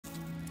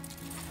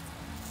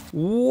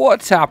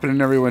What's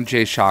happening, everyone?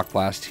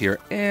 JayShockblast here,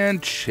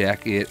 and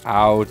check it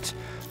out.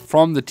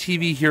 From the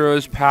TV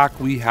Heroes Pack,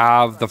 we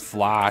have the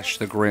Flash,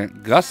 the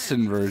Grant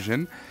Gustin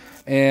version,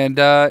 and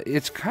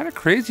it's kind of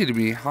crazy to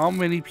me how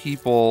many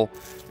people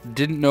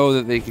didn't know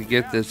that they could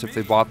get this if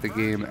they bought the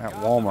game at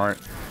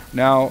Walmart.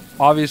 Now,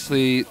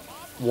 obviously,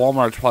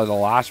 Walmart's probably the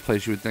last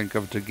place you would think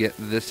of to get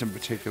this in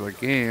particular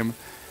game.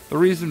 The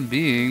reason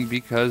being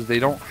because they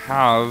don't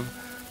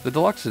have the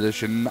deluxe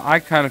edition. I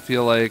kind of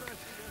feel like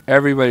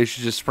everybody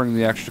should just spring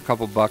the extra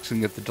couple bucks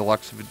and get the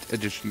deluxe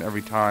edition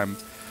every time.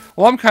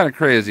 Well, I'm kind of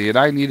crazy, and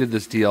I needed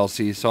this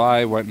DLC, so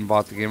I went and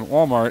bought the game at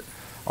Walmart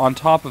on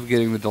top of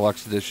getting the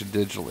deluxe edition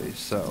digitally.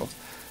 So,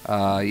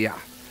 yeah.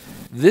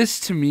 This,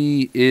 to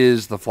me,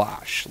 is the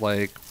Flash.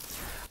 Like,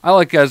 I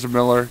like Ezra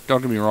Miller,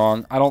 don't get me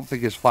wrong. I don't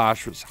think his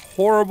Flash was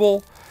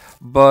horrible,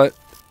 but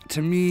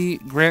to me,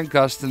 Grant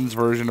Gustin's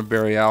version of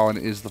Barry Allen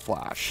is the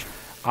Flash.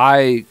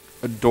 I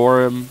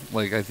adore him.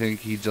 Like, I think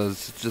he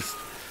does just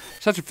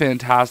such a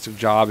fantastic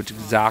job. It's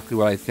exactly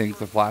what I think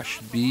the Flash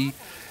should be,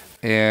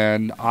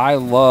 and I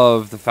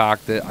love the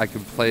fact that I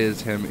can play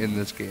as him in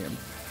this game.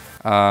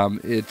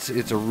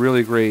 It's a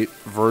really great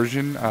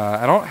version.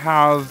 I don't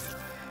have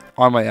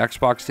on my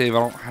Xbox save. I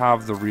don't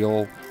have the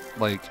real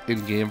like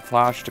in-game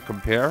Flash to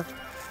compare,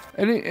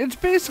 and it's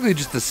basically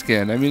just the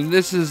skin. I mean,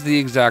 this is the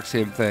exact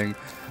same thing,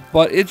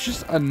 but it's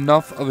just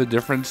enough of a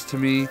difference to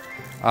me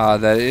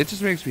that it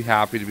just makes me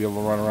happy to be able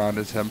to run around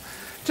as him.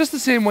 Just the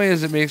same way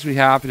as it makes me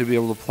happy to be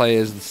able to play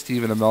as the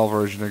Stephen Amell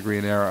version of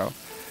Green Arrow.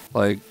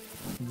 Like,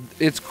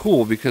 it's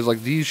cool because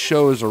like these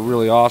shows are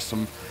really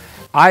awesome.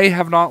 I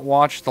have not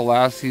watched the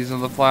last season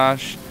of The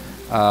Flash.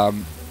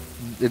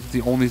 It's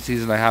the only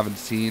season I haven't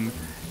seen,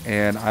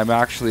 and I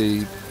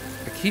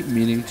keep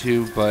meaning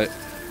to, but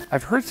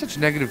I've heard such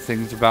negative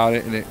things about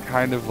it, and it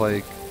kind of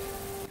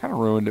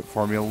ruined it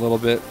for me a little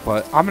bit.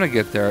 But I'm gonna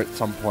get there at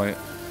some point.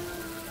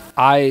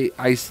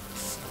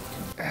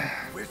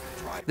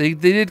 They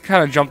did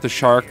kind of jump the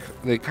shark.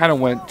 They kind of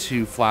went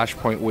to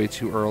Flashpoint way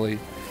too early,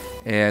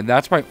 and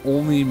that's my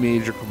only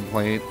major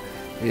complaint.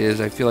 Is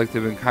I feel like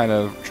they've been kind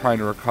of trying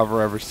to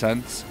recover ever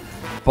since.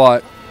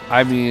 But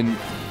I mean,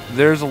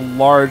 there's a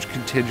large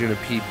contingent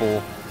of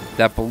people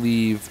that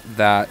believe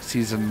that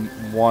season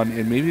 1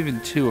 and maybe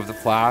even 2 of The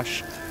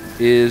Flash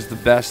is the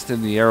best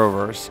in the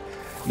Arrowverse.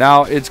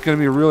 Now, it's going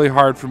to be really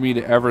hard for me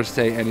to ever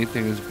say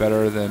anything is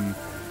better than,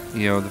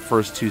 you know, the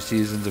first 2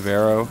 seasons of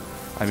Arrow.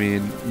 I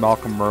mean,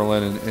 Malcolm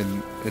Merlyn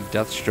and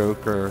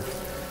Deathstroke are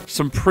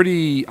some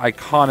pretty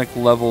iconic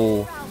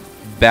level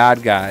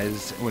bad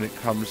guys when it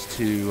comes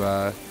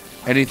to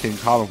anything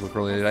comic book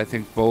related. I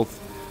think both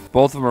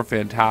of them are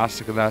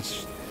fantastic, and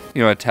that's,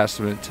 you know, a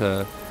testament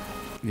to,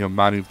 you know,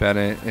 Manu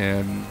Bennett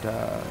and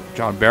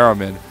John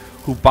Barrowman,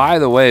 who, by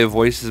the way,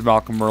 voices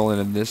Malcolm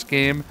Merlyn in this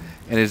game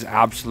and is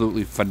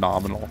absolutely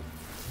phenomenal.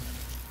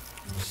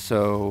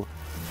 So,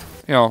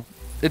 you know,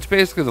 it's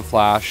basically the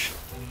Flash.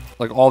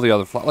 Like all the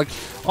other like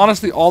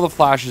honestly, all the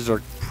Flashes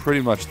are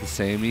pretty much the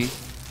samey.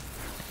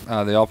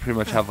 They all pretty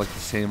much have like the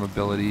same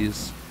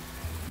abilities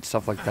and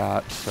stuff like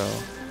that. So,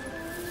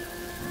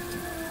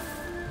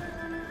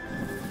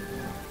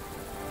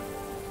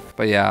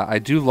 but yeah, I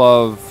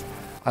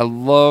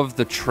love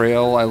the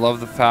trail. I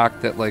love the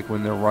fact that like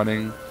when they're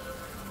running,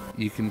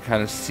 you can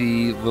kind of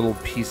see little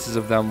pieces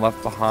of them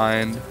left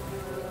behind.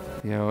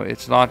 You know,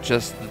 it's not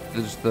just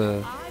there's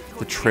the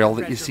trail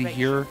that you see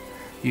here.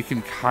 You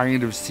can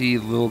kind of see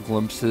little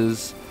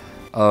glimpses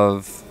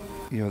of,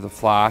 you know, the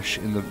Flash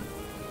in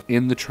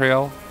the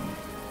trail.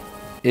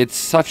 It's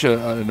such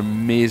an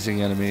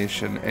amazing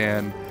animation,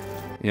 and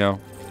you know,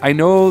 I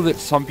know that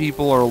some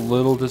people are a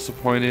little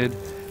disappointed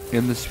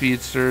in the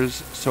speedsters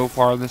so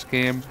far in this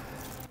game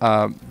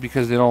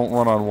because they don't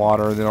run on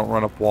water, they don't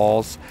run up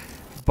walls.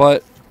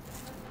 But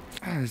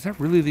is that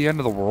really the end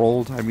of the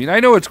world? I mean,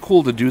 I know it's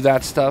cool to do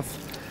that stuff,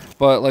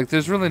 but like,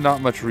 there's really not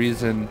much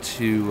reason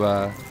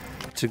to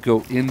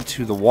go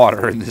into the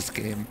water in this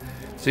game.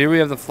 So here we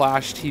have the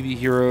Flash TV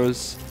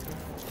Heroes,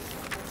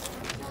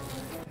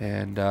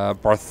 and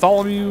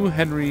Bartholomew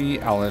Henry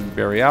Allen,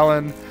 Barry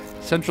Allen,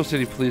 Central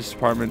City Police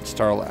Department,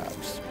 Star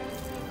Labs.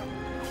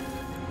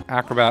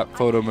 Acrobat,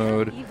 photo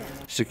mode,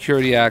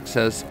 security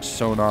access,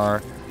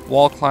 sonar,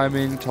 wall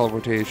climbing,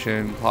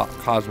 teleportation,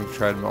 cosmic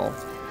treadmill.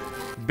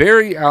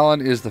 Barry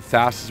Allen is the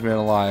fastest man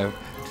alive.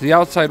 To the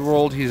outside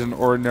world, he's an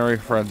ordinary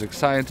forensic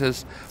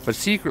scientist, but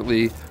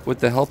secretly, with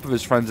the help of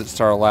his friends at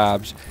Star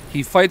Labs,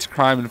 he fights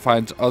crime and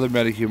finds other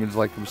metahumans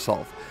like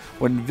himself.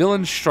 When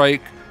villains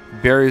strike,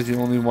 Barry is the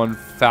only one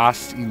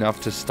fast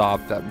enough to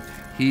stop them.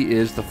 He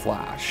is the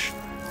Flash.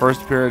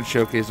 First appearance,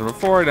 showcase number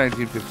 4,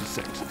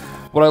 1956.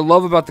 What I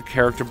love about the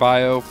character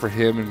bio for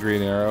him and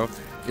Green Arrow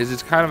is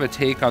it's kind of a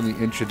take on the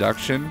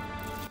introduction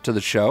to the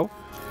show.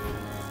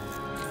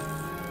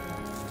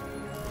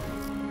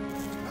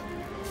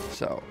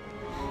 So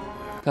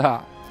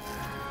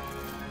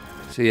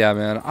yeah,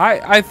 man,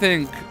 I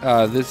think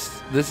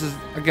this is,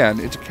 again,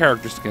 it's a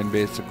character skin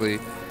basically.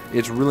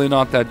 It's really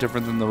not that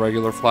different than the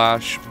regular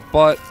Flash,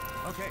 but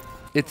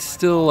it's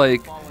still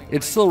like,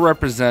 it still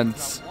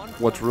represents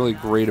what's really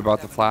great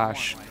about the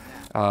Flash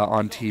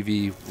on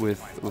TV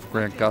with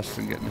Grant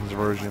Gustin getting his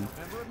version.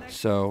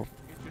 So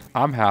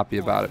I'm happy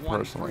about it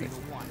personally.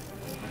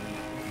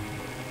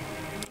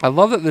 I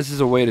love that this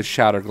is a way to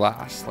shatter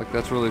glass. Like,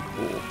 that's really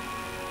cool.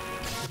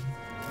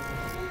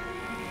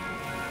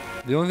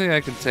 The only thing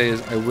I can say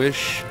is I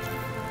wish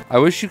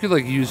you could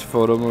like use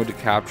photo mode to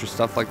capture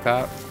stuff like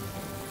that.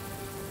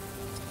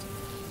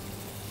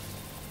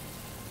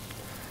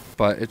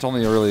 But it's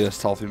only really a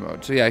selfie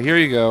mode. So yeah, here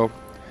you go.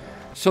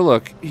 So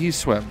look, he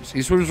swims.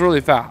 He swims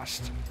really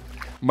fast.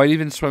 Might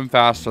even swim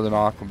faster than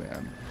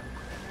Aquaman,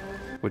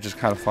 which is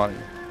kind of funny.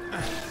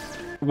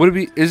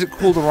 Is it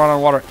cool to run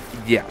on water?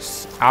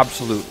 Yes,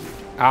 absolutely.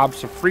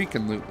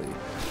 Abso-freaking-lutely.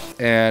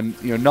 And,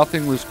 you know,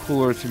 nothing was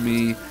cooler to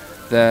me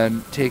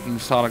than taking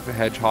Sonic the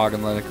Hedgehog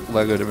and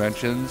Lego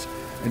Dimensions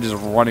and just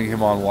running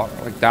him on water.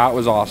 Like, that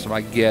was awesome.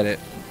 I get it.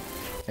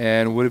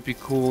 And would it be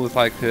cool if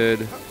I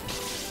could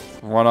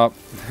run up,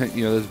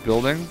 you know, this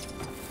building?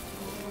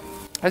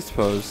 I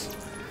suppose.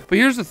 But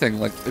here's the thing.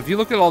 Like, if you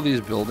look at all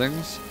these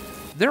buildings,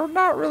 they're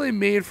not really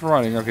made for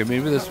running. Okay,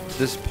 maybe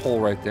this pole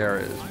right there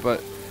is.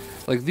 But,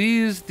 like,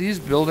 these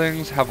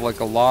buildings have, like,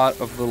 a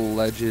lot of little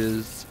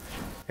ledges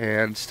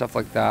and stuff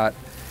like that.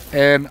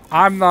 And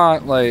I'm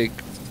not, like,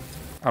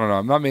 I don't know,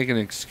 I'm not making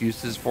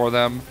excuses for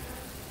them,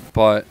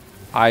 but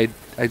I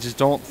just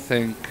don't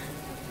think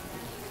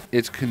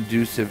it's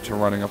conducive to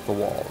running up the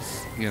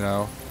walls, you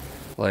know?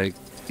 Like,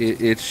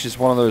 it's just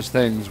one of those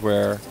things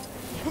where,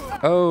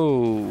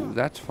 oh,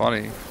 that's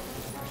funny.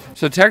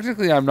 So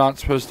technically I'm not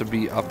supposed to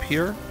be up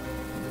here,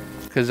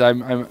 because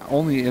I'm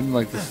only in,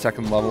 like, the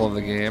second level of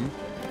the game.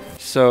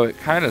 So it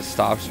kind of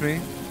stops me.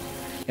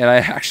 And I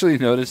actually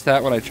noticed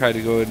that when I tried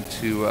to go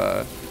into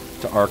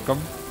to Arkham.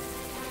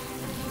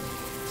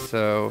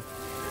 So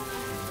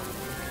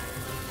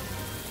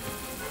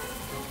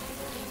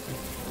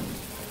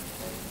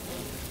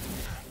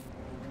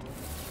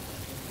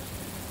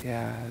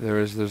yeah,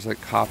 there's like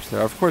cops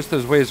there. Of course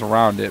there's ways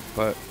around it,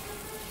 but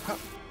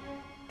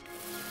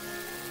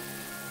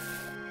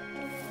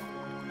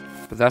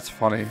that's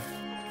funny.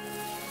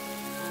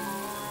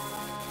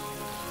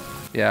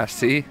 Yeah,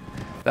 see?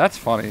 That's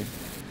funny.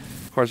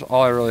 Of course,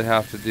 all I really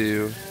have to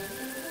do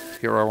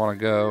to get where I want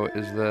to go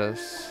is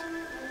this.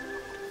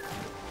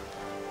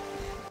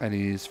 And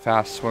he's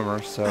fast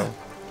swimmer, so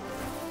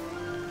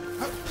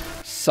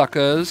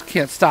suckers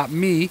can't stop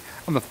me.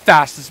 I'm the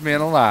fastest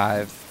man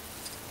alive.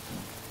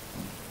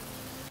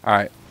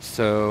 Alright,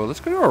 so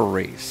let's go to a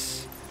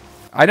race.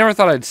 I never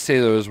thought I'd say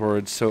those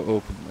words so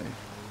openly.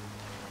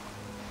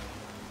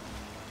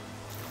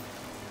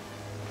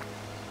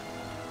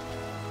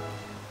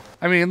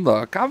 I mean,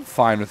 look, I'm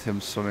fine with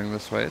him swimming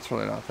this way. It's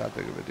really not that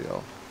big of a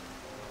deal.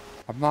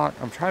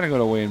 I'm trying to go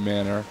to Wayne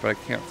Manor, but I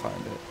can't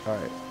find it.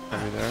 Alright,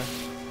 over there.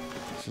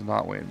 This is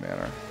not Wayne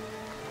Manor.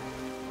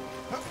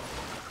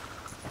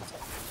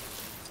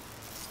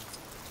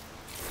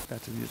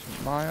 That's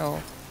Amusement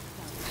Mile.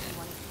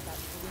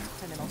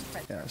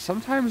 Yeah,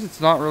 sometimes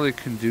it's not really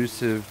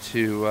conducive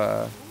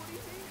to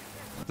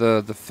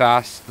the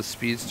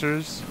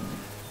speedsters.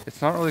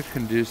 It's not really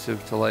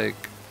conducive to like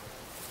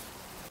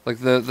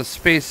the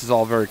space is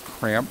all very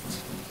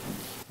cramped.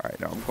 Alright,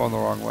 no, I'm going the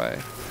wrong way.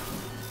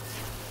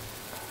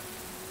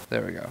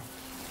 There we go.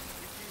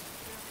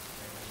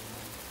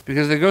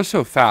 Because they go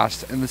so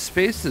fast, and the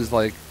space is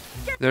like,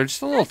 they're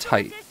just a little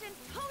tight.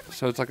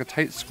 So it's like a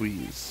tight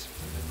squeeze.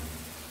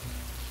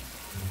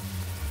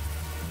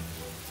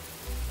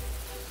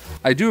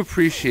 I do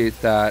appreciate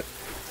that,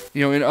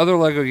 you know, in other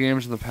LEGO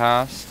games in the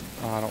past,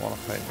 oh, I don't want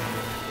to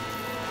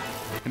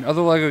fight. In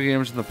other LEGO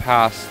games in the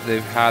past,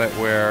 they've had it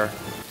where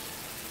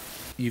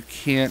you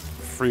can't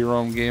free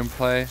roam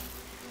gameplay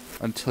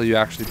until you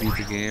actually beat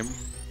the game.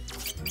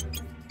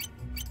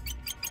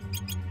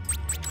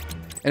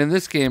 And in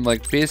this game,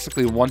 like,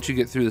 basically once you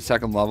get through the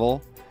second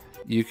level,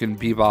 you can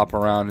bebop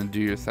around and do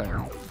your thing.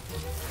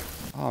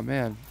 Oh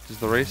man, is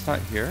the race not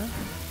here?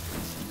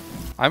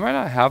 I might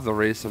not have the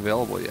race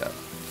available yet.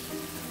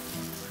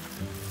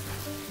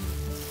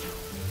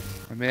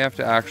 I may have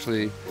to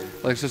actually,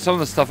 like, so some of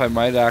the stuff I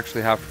might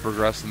actually have to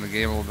progress in the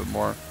game a little bit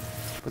more.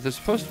 But there's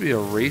supposed to be a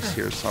race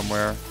here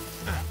somewhere.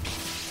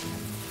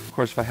 Of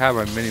course, if I have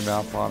my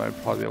mini-map on,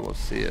 I'd probably be able to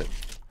see it.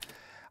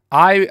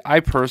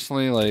 I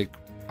personally, like,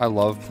 I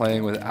love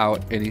playing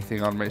without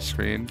anything on my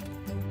screen.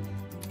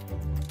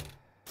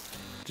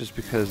 Just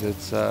because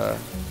it's, yeah.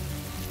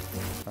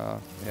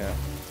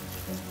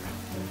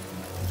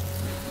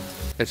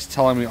 It's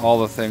telling me all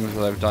the things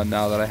that I've done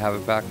now that I have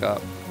it back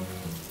up.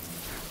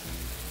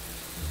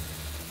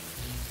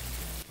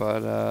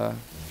 But,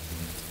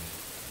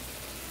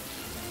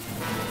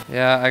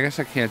 yeah, I guess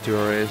I can't do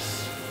a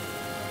race.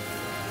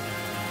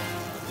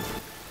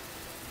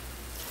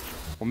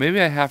 Well, maybe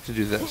I have to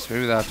do this.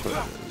 Maybe that's what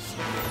it is.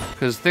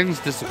 Because things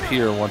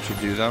disappear once you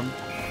do them.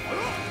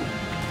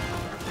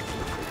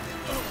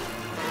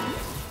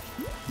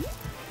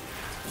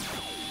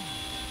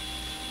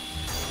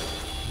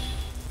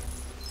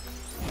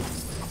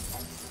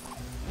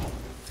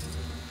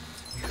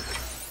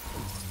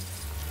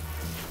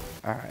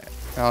 Alright.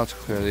 Now let's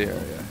clear the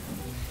area.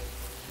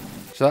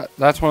 So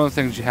that's one of the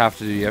things you have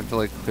to do. You have to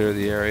like clear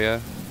the area.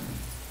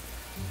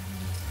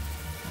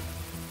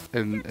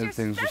 And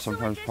things will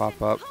sometimes pop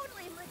up.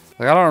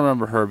 Like I don't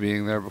remember her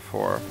being there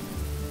before.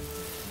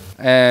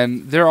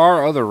 And there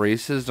are other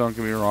races, don't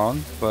get me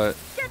wrong, but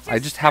I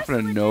just happen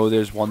to know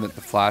there's one that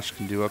the Flash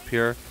can do up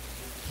here.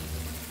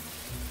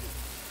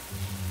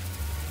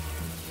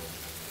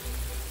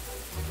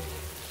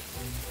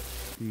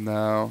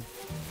 No.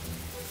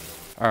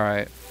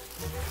 Alright.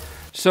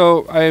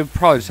 So, I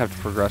probably just have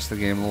to progress the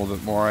game a little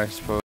bit more, I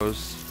suppose.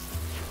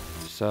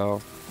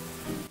 So,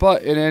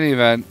 but in any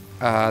event,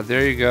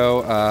 there you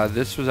go.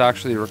 This was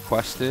actually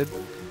requested,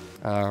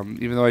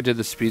 even though I did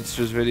the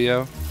Speedsters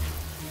video,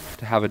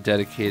 to have a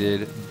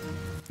dedicated,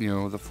 you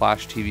know, the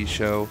Flash TV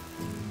show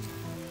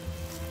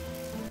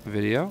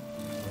video.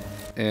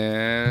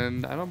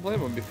 And I don't blame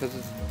them because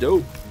it's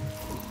dope.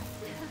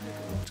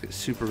 Let's get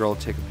Supergirl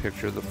to take a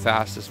picture of the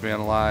fastest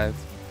man alive,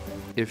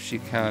 if she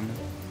can.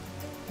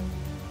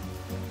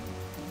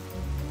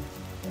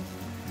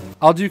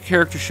 I'll do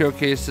character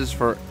showcases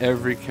for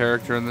every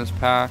character in this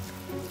pack.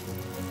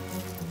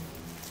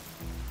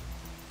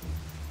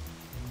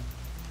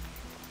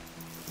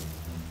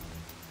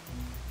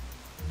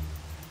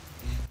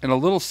 And a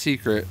little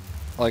secret,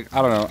 like,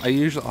 I don't know, I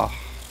usually...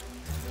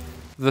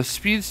 the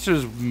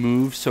Speedsters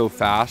move so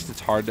fast,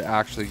 it's hard to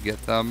actually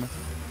get them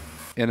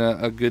in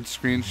a good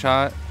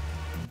screenshot.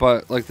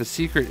 But, like, the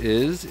secret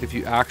is, if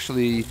you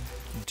actually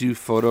do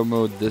photo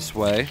mode this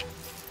way,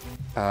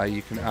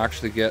 you can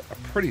actually get a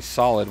pretty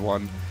solid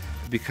one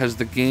because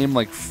the game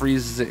like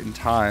freezes it in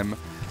time,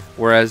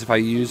 whereas if I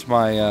use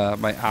my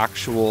my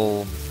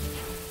actual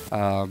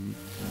like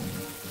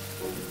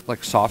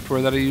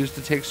software that I use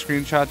to take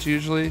screenshots,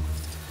 usually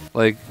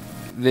like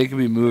they can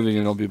be moving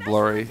and it'll be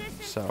blurry.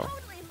 So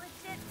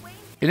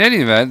in any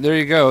event, there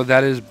you go.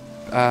 That is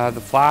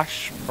the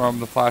Flash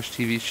from the Flash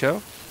TV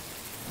show,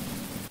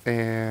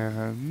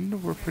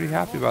 and we're pretty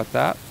happy about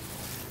that.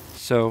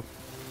 So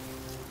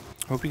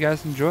hope you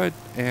guys enjoyed,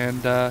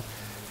 and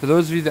for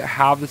those of you that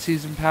have the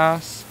season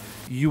pass,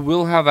 you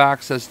will have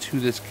access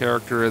to this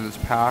character in this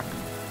pack.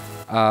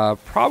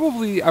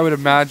 Probably, I would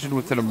imagine,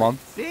 within a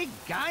month.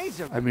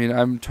 I mean,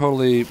 I'm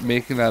totally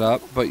making that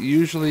up, but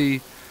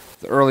usually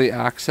the early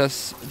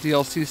access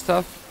DLC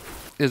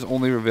stuff is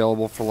only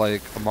available for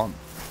like a month.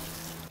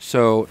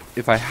 So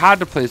if I had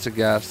to place a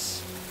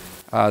guess,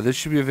 this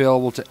should be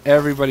available to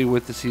everybody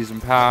with the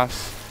season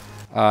pass,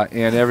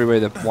 and everybody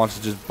that wants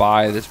to just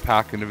buy this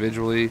pack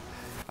individually.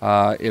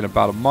 In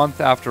about a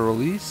month after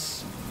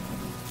release,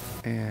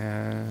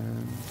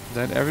 and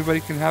then everybody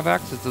can have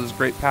access to this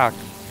great pack.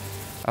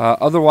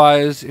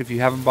 Otherwise, if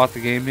you haven't bought the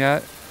game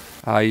yet,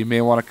 you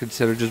may want to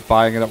consider just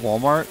buying it at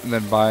Walmart and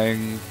then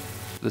buying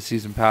the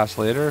season pass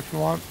later if you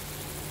want.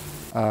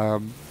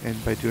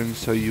 And by doing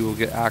so, you will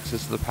get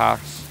access to the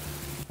packs,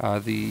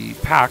 the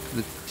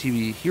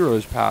TV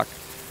Heroes Pack,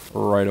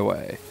 right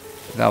away.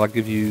 And that'll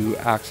give you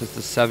access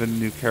to 7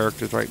 new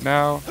characters right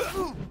now.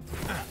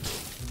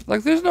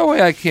 Like, there's no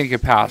way I can't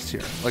get past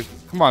here. Like,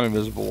 come on,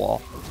 invisible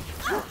wall.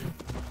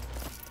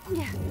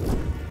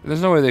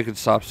 There's no way they could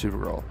stop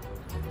Supergirl.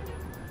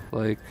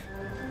 Like,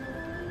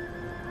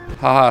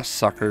 haha,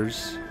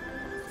 suckers.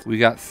 We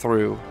got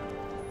through.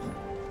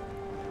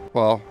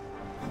 Well,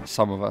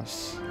 some of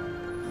us.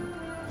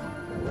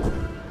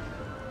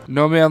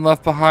 No man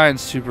left behind,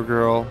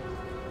 Supergirl.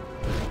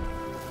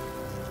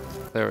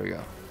 There we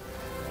go.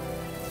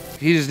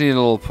 He just needed a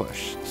little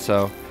push.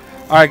 So,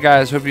 alright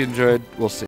guys, hope you enjoyed. We'll see.